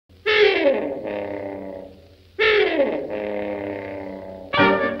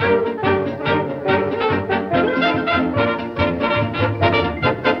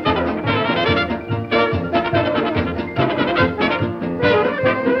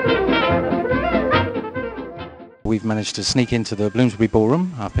We've managed to sneak into the Bloomsbury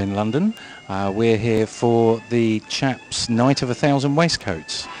Ballroom up in London. We're here for the Chap's Night of 1,000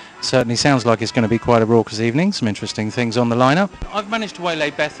 Waistcoats. Certainly sounds like it's going to be quite a raucous evening, some interesting things on the lineup. I've managed to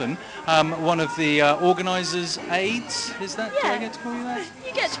waylay Bethan, one of the organisers' aides, is that? Yeah. Do I get to call you that?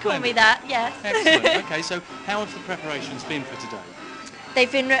 You get to call me that, yes. Excellent. Okay, so how have the preparations been for today?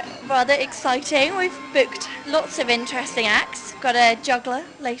 They've been rather exciting. We've booked lots of interesting acts. Got a juggler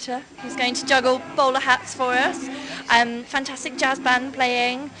later who's going to juggle bowler hats for us. Fantastic jazz band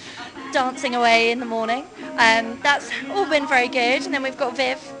playing, dancing away in the morning. That's all been very good. And then we've got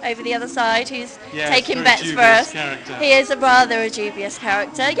Viv over the other side who's taking bets for us. Character. He is a dubious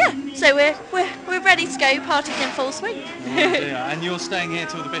character. Yeah, so we're ready to go. Party's in full swing. Oh dear. And you're staying here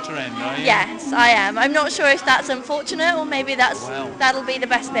till the bitter end, are you? Yes, I am. I'm not sure if that's unfortunate or maybe that'll be the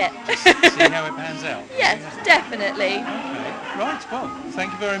best bit. See how it pans out. Yes, definitely. Okay. Right, well,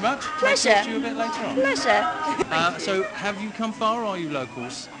 thank you very much. Pleasure. I'll talk to you a bit later on. Pleasure. So, have you come far or are you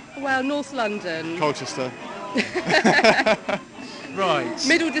locals? Well, North London. Colchester. Right.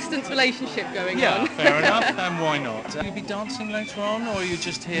 Middle distance relationship going on. Yeah, fair enough, and why not? Will you be dancing later on, or are you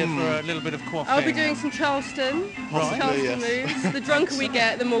just here for a little bit of quaffing? I'll be doing some Charleston. Right. Charleston moves. The drunker we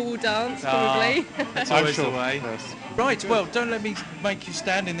get, the more we'll dance, probably. That's always I'm sure. the way. Yes. Right, well, don't let me make you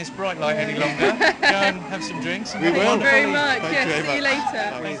stand in this bright light any longer. Go and have some drinks. And We have a will. Thank you very wonderful much. Thank Yes, you see you very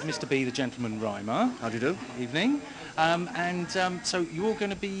later. With Mr. B, the gentleman rhymer. How do you do? Evening. So you're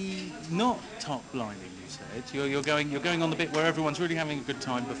going to be not top lining, you said. You're going on the bit where everyone's really having a good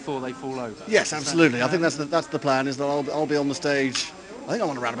time before they fall over. Yes, absolutely. I think that's the plan. Is that I'll be on the stage. I think I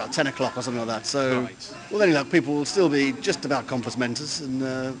want around about 10 o'clock or something like that. So, Right. well, then people will still be just about compass mentors, and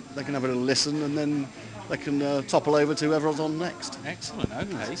they can have a little listen, and then they can topple over to whoever's on next. Excellent.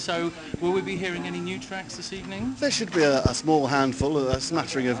 Okay. So will we be hearing any new tracks this evening? There should be a small handful, a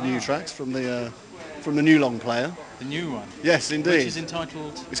smattering of new tracks from the new long player. The new one. Yes, indeed. Which is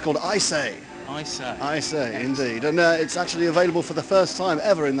entitled It's called I Say. I Say. I Say, indeed. And it's actually available for the first time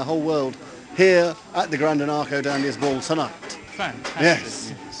ever in the whole world here at the Grand Anarcho-Dandyist Ball tonight. Fantastic.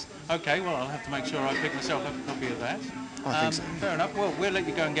 Yes. News. Okay, well, I'll have to make sure I pick myself up a copy of that. I think so. Fair enough. Well, we'll let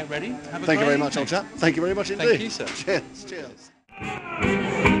you go and get ready. Have a Thank you great very much, evening. old chap. Thank you very much indeed. Thank you, sir. Cheers. Cheers.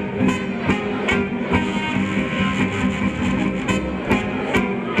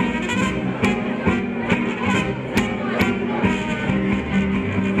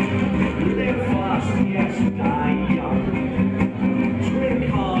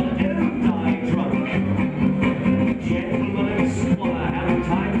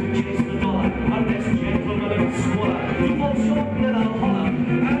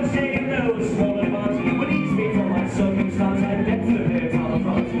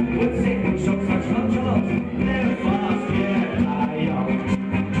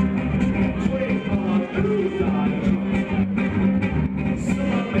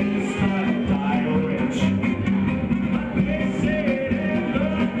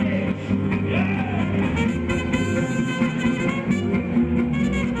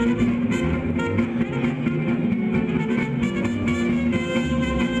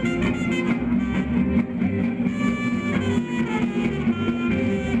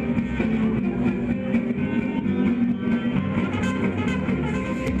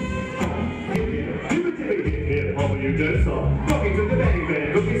 Rocking to the bang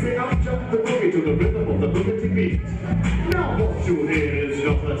bang, boogie sing up, jump the boogie to the rhythm of the boogie beat. Now what you hear is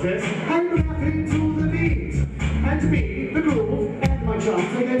not a test, I'm rapping to the beat. And me, the groove, and my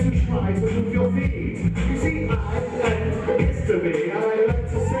chums are going to try to move your feet. You see, I and yesterday, and I like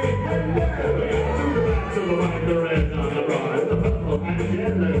to say hello. To the black, to the white, the red, and the brown, the purple, and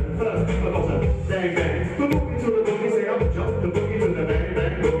yellow. First, I got a